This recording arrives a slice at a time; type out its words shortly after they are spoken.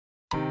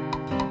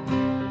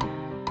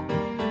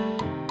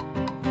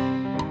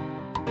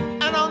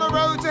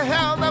to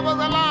hell, there was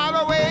a lot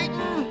of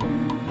waiting.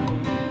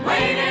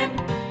 Waiting.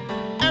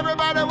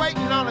 Everybody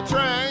waiting on the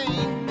train.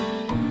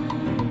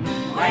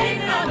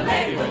 Waiting on the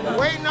lady with the...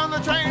 Waiting on the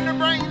train to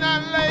bring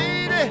that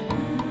lady.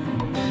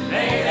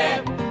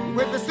 Lady.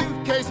 With the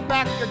suitcase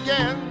back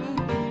again.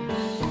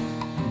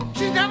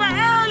 She's never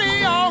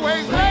early,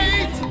 always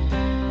late.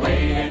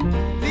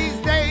 Waiting. These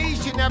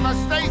days she never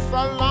stays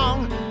for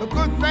long. But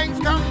good things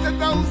come to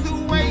those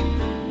who wait.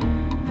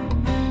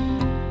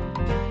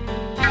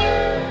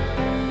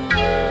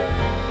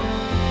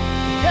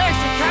 Here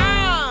she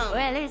comes.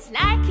 Well, it's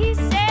like he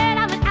said,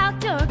 I'm an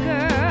outdoor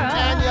girl.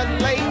 And you're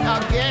late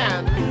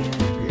again.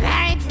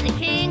 Married to the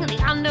king of the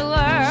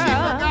underworld. She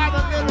forgot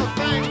a little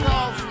thing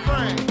called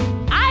spring.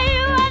 Are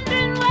you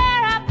wondering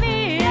where I've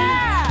been?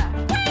 Yeah.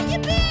 Where you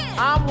been?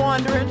 I'm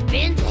wondering.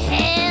 Been to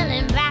hell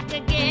and back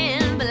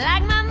again. But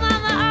like my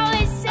mama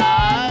always said,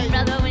 Aye.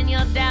 brother, when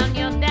you're down,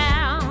 you're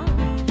down.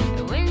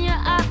 And when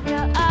you're up,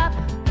 you're up.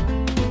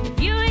 If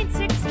you ain't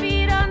 6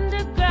 feet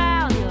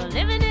underground, you're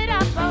living it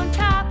up on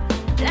top.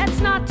 Let's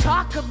not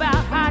talk about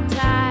hard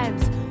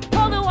times.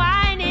 Pour the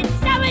wine in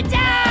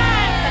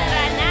summertime. 'Cause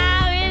right now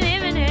we're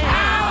living it.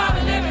 How are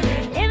we living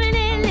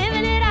it?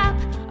 Living it up.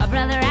 Oh,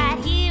 brother, right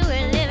here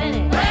we're living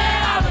it. Where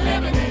are we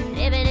living it?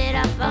 Living it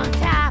up on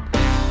top.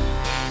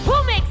 Who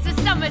makes the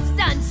summer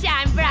sun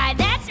shine bright?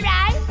 That's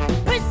right,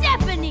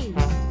 Persephone.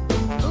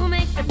 Who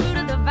makes the fruit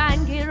of the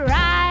vine get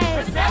ripe?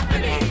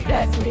 Persephone.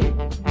 That's me.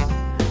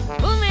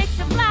 Who makes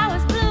the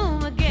flowers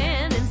bloom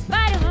again in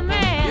spite of a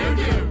man?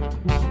 You do.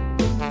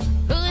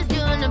 Who is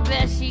doing the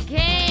best she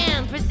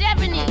can?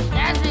 Persephone,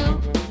 that's who.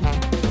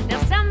 Now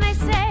some may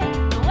say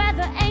the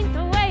weather ain't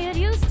the way it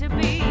used to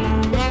be.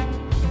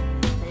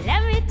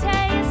 Let me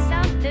tell you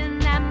something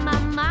that my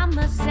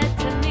mama said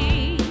to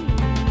me.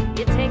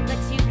 You take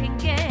what you can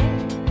get,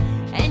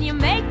 and you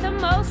make the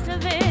most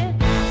of it.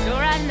 So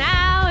right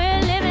now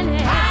we're living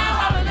it.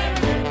 How are we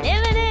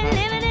living it?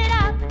 Living it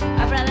up.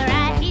 Our brother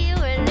right here,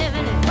 we're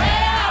living it.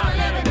 Where are we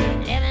living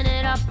it? Living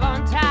it up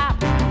on top.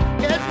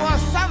 It was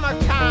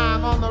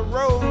summertime on the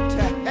road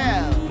to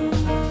hell.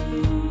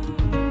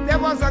 There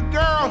was a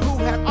girl who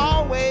had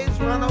always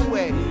run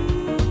away.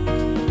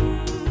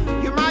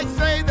 You might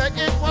say that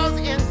it was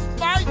in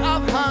spite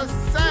of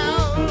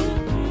herself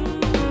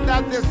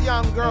that this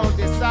young girl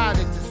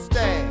decided to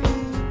stay.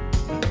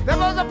 There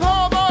was a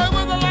poor boy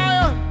with a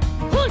lyre.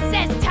 Who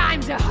says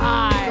times are The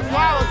hard?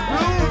 flowers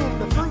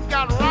bloomed, the fruit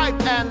got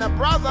ripe, and the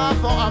brother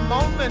for a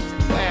moment,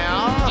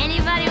 well,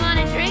 Anybody want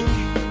a drink?